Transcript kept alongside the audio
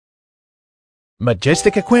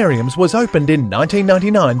Majestic Aquariums was opened in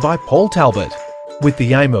 1999 by Paul Talbot, with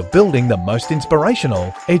the aim of building the most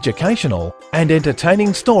inspirational, educational and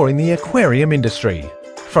entertaining store in the aquarium industry.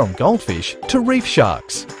 From goldfish to reef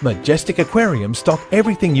sharks, Majestic Aquariums stock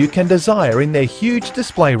everything you can desire in their huge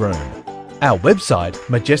display room. Our website,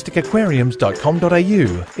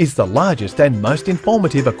 majesticaquariums.com.au, is the largest and most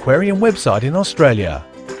informative aquarium website in Australia.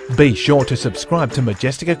 Be sure to subscribe to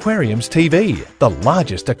Majestic Aquariums TV, the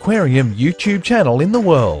largest aquarium YouTube channel in the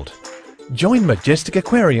world. Join Majestic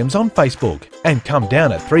Aquariums on Facebook and come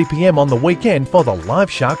down at 3 p.m. on the weekend for the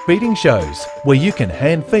live shark feeding shows, where you can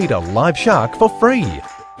hand feed a live shark for free.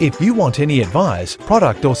 If you want any advice,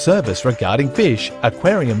 product or service regarding fish,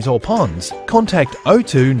 aquariums or ponds, contact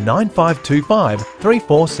 02 9525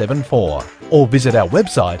 3474 or visit our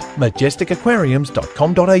website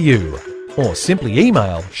majesticaquariums.com.au or simply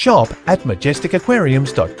email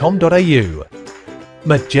shop@majesticaquariums.com.au.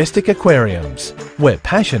 Majestic Aquariums, where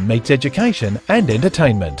passion meets education and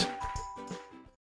entertainment.